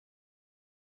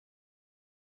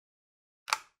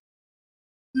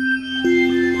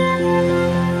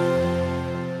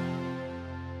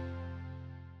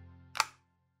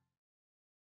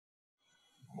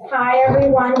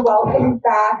everyone. Welcome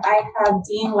back. I have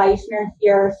Dean Leischner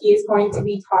here. He is going to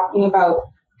be talking about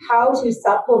how to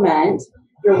supplement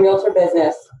your realtor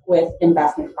business with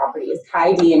investment properties.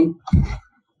 Hi, Dean.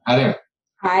 Hi there.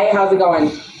 Hi, how's it going?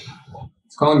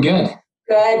 It's going good.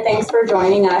 Good. Thanks for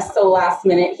joining us so last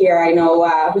minute here. I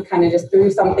know we kind of just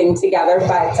threw something together,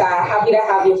 but happy to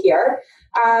have you here.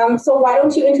 So why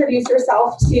don't you introduce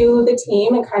yourself to the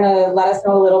team and kind of let us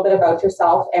know a little bit about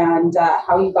yourself and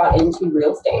how you got into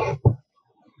real estate.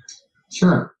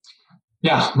 Sure.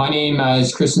 Yeah, my name,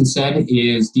 as Kristin said,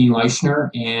 is Dean Leischner,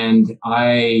 and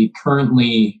I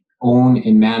currently own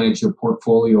and manage a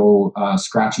portfolio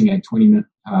scratching at $29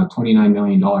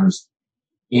 million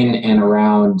in and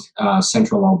around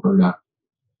central Alberta.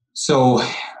 So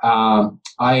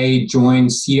I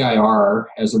joined CIR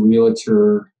as a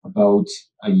realtor about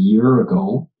a year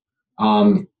ago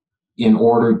in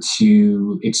order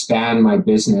to expand my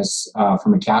business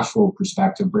from a cash flow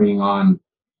perspective, bringing on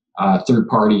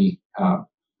third-party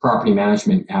property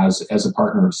management as a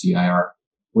partner of CIR,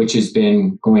 which has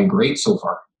been going great so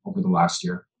far over the last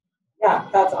year. Yeah,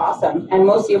 that's awesome. And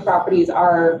most of your properties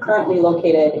are currently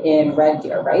located in Red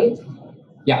Deer, right?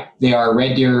 Yeah, they are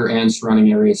Red Deer and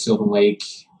surrounding areas, Sylvan Lake,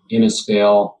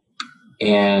 Innisfail,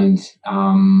 and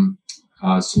some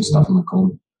stuff in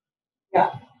Macomb. Yeah,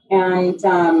 and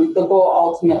the goal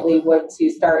ultimately would to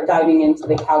start diving into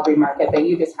the Calgary market, but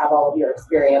you just have all of your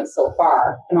experience so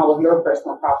far, and all of your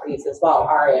personal properties as well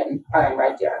are in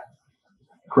Red Deer.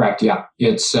 Correct. Yeah,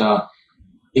 it's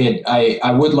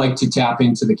I would like to tap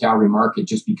into the Calgary market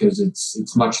just because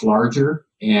it's much larger,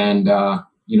 and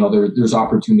there's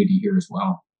opportunity here as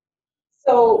well.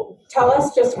 So tell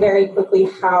us just very quickly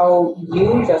how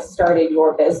you just started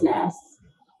your business.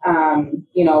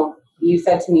 You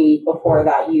said to me before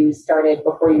that you started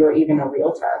before you were even a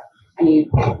realtor, and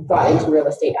you got into real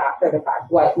estate after the fact.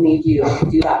 What made you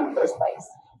do that in the first place?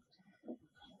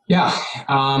 Yeah,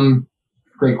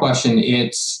 great question.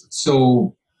 It's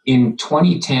so in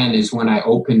 2010 is when I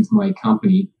opened my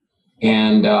company,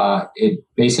 and it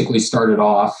basically started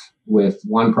off with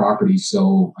one property.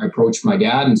 So I approached my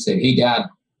dad and said, "Hey, Dad,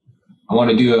 I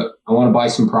want to buy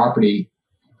some property.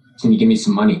 Can you give me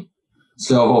some money?"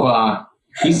 So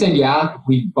he said, "Yeah."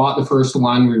 We bought the first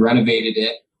one. We renovated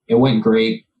it. It went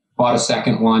great. Bought a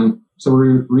second one. So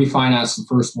we refinanced the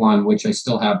first one, which I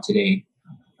still have today.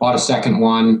 Bought a second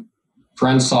one.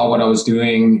 Friends saw what I was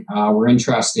doing. Were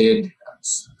interested.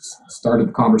 Started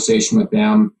the conversation with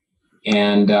them.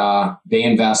 And they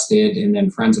invested, and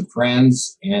then friends of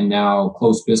friends, and now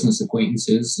close business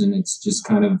acquaintances. And it's just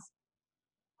kind of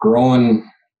grown,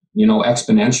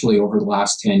 exponentially over the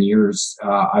last 10 years.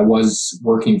 I was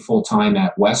working full time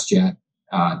at WestJet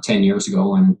 10 years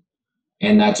ago,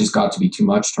 and that just got to be too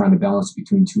much, trying to balance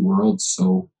between two worlds.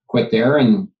 So quit there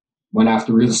and went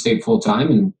after real estate full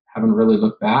time and haven't really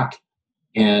looked back.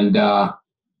 And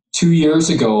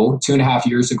 2.5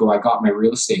 years ago, I got my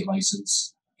real estate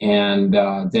license. And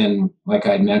then, like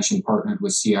I had mentioned, partnered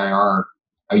with CIR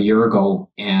a year ago.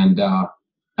 And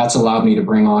that's allowed me to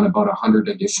bring on about 100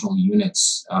 additional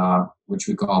units, which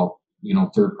we call,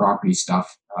 third property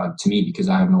stuff to me, because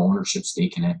I have no ownership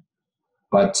stake in it.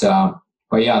 But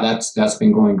yeah, that's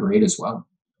been going great as well.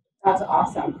 That's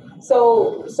awesome.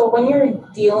 So when you're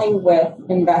dealing with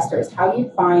investors, how do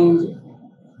you find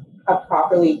a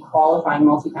properly qualifying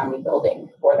multifamily building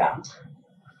for them?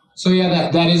 So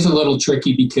yeah, that is a little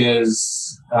tricky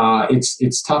because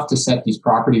it's tough to set these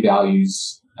property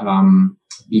values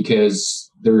because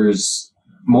there's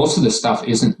most of the stuff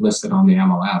isn't listed on the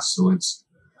MLS. So it's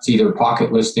either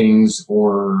pocket listings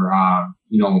or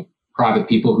private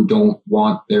people who don't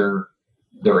want their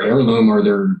heirloom or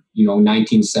their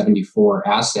 1974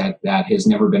 asset that has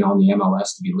never been on the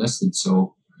MLS to be listed.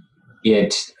 So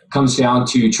it comes down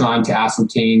to trying to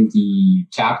ascertain the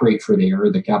cap rate for the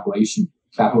area, the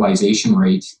capitalization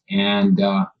rate, and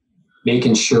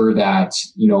making sure that,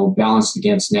 balanced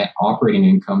against net operating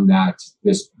income, that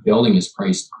this building is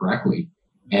priced correctly.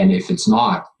 And if it's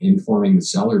not, informing the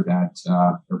seller that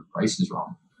their price is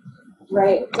wrong.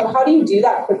 Right. So how do you do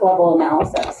that quick level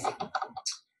analysis?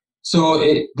 So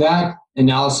that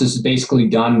analysis is basically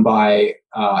done by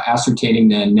ascertaining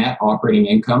the net operating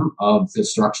income of the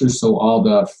structure. So all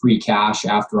the free cash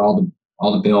after all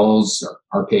the bills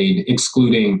are paid,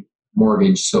 excluding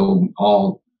mortgage. So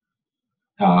all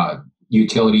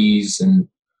utilities and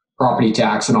property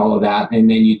tax and all of that. And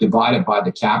then you divide it by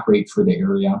the cap rate for the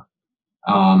area,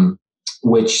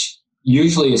 which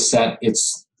usually is set.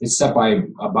 It's set by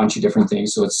a bunch of different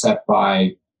things. So it's set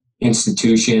by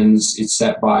institutions. It's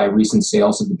set by recent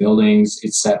sales of the buildings.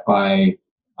 It's set by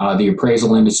the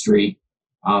appraisal industry.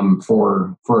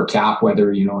 for a cap,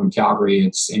 whether, in Calgary,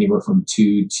 it's anywhere from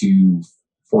 2 to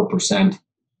 4%.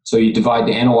 So you divide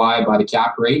the NOI by the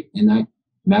cap rate, and that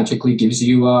magically gives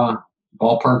you a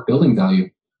ballpark building value.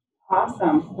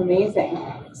 Awesome. Amazing.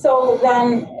 So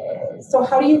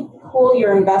how do you pool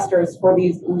your investors for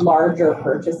these larger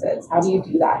purchases? How do you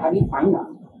do that? How do you find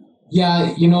them?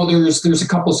 Yeah, there's a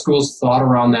couple schools of thought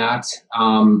around that.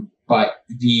 But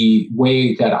the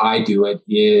way that I do it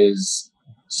is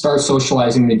start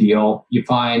socializing the deal. You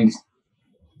find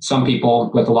some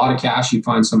people with a lot of cash, you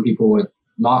find some people with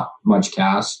not much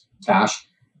cash.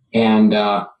 And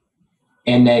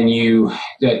then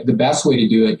the best way to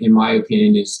do it, in my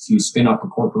opinion, is to spin up a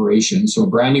corporation. So a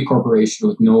brand new corporation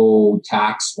with no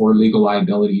tax or legal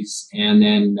liabilities, and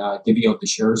then divvy out the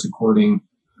shares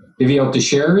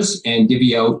and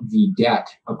divvy out the debt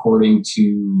according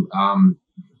to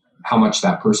how much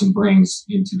that person brings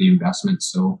into the investment.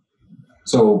 So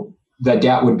the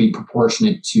debt would be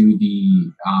proportionate to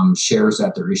the shares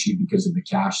that they're issued because of the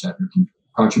cash that they're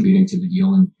contributing to the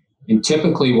deal. And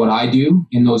typically what I do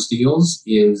in those deals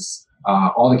is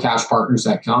all the cash partners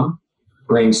that come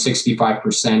bring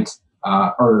 65%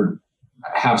 or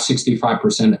have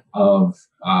 65% of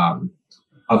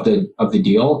the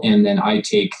deal, and then I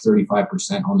take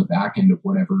 35% on the back end of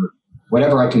whatever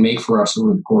I can make for us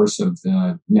over the course of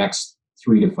the next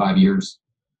 3 to 5 years.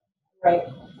 Right.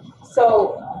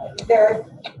 So there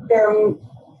are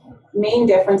main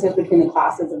differences between the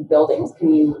classes of buildings.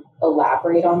 Can you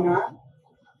elaborate on that?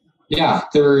 Yeah,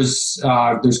 there's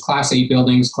Class A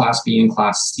buildings, Class B, and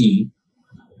Class C.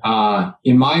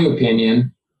 In my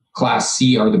opinion, Class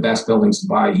C are the best buildings to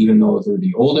buy, even though they're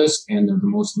the oldest and they're the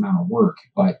most amount of work.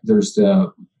 But there's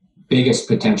the biggest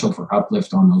potential for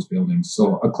uplift on those buildings.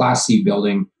 So a Class C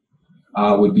building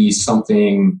would be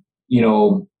something, in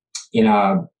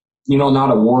a,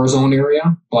 not a war zone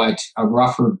area, but a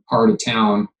rougher part of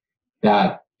town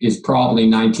that is probably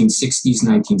 1960s,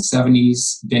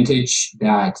 1970s vintage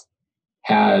that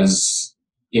has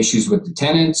issues with the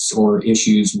tenants or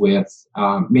issues with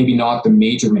maybe not the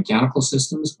major mechanical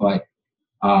systems, but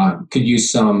could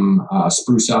use some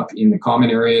spruce up in the common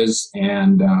areas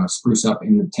and spruce up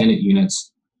in the tenant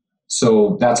units.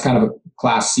 So that's kind of a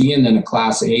Class C. And then a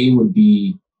Class A would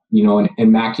be, an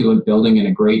immaculate building in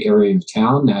a great area of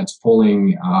town that's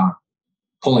pulling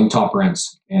top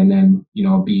rents, and then,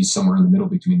 be somewhere in the middle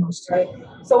between those two. Right.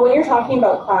 So when you're talking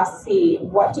about Class C,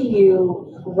 what do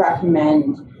you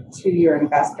recommend to your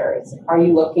investors? Are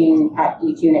you looking at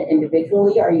each unit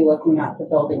individually? Are you looking at the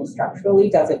building structurally?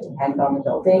 Does it depend on the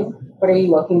building? What are you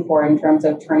looking for in terms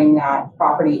of turning that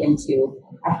property into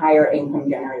a higher income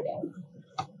generating?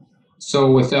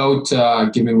 So without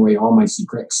giving away all my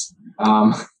secrets,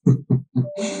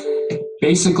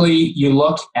 basically you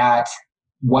look at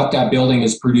what that building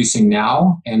is producing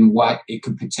now and what it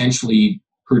could potentially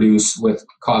produce with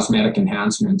cosmetic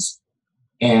enhancements.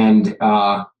 And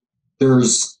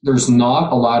there's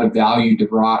not a lot of value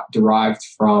derived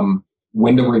from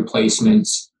window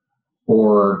replacements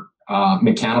or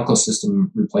mechanical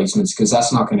system replacements, because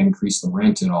that's not going to increase the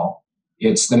rent at all.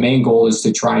 The main goal is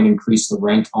to try and increase the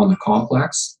rent on the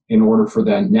complex in order for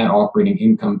the net operating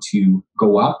income to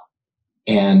go up.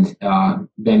 And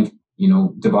then,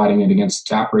 dividing it against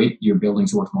the cap rate, your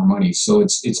building's worth more money. So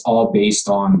it's all based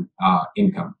on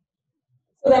income.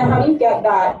 So then how do you get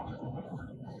that?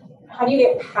 How do you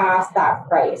get past that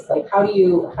price? Like, how do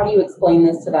you explain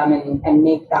this to them and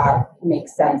make that make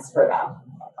sense for them?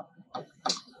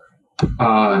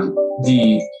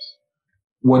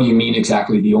 What do you mean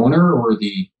exactly? The owner or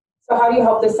the? So how do you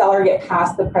help the seller get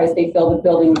past the price they feel the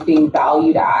building is being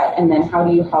valued at? And then how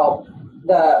do you help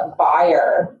the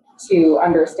buyer to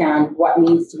understand what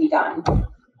needs to be done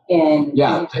in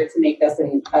order to make this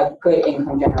a good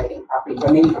income generating property?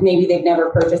 Or maybe they've never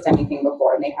purchased anything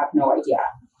before and they have no idea.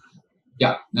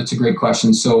 Yeah, that's a great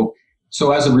question. So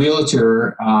as a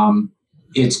realtor,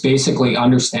 it's basically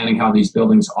understanding how these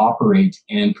buildings operate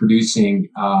and producing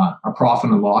a profit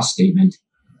and loss statement,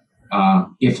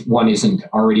 if one isn't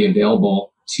already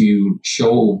available, to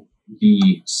show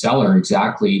the seller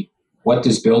exactly what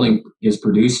this building is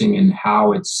producing and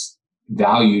how it's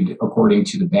valued according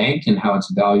to the bank and how it's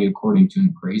valued according to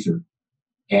an appraiser.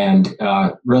 And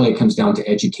really it comes down to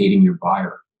educating your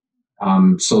buyer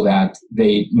so that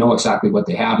they know exactly what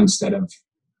they have, instead of,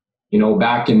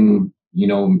 back in,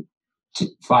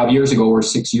 5 years ago or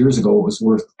 6 years ago, it was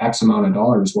worth X amount of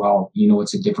dollars. Well,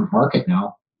 it's a different market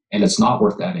now and it's not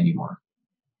worth that anymore.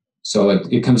 So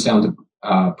it comes down to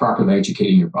properly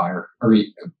educating your buyer, or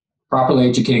properly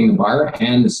educating the buyer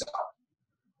and the seller.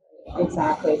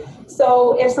 Exactly.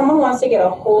 So if someone wants to get a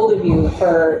hold of you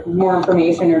for more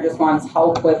information or just wants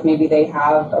help with maybe they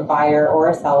have a buyer or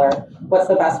a seller, what's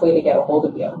the best way to get a hold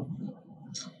of you?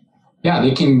 Yeah,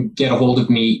 they can get a hold of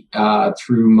me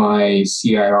through my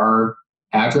CIR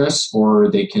address, or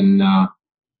they can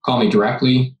call me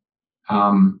directly.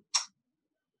 Do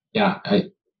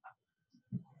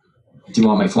you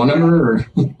want my phone number? Or?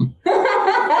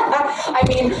 I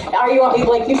mean, are you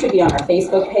like, you should be on our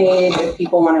Facebook page if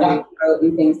people want to reach out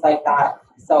and things like that.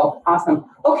 So awesome.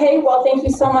 Okay, well, thank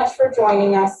you so much for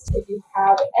joining us. If you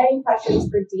have any questions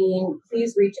for Dean,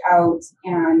 please reach out,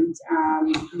 and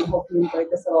we hope you enjoyed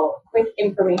this little quick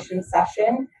information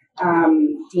session.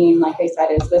 Dean, like I said,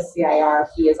 is with CIR.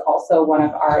 He is also one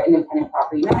of our independent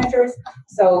property managers.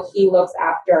 So he looks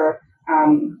after,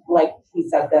 like he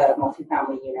said, the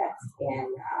multifamily units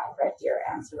in Red Deer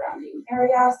and surrounding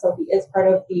area. So he is part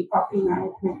of the property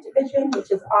management division,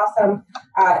 which is awesome.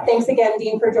 Thanks again,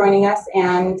 Dean, for joining us,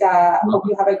 and hope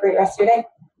you have a great rest of your day.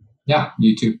 Yeah,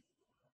 you too.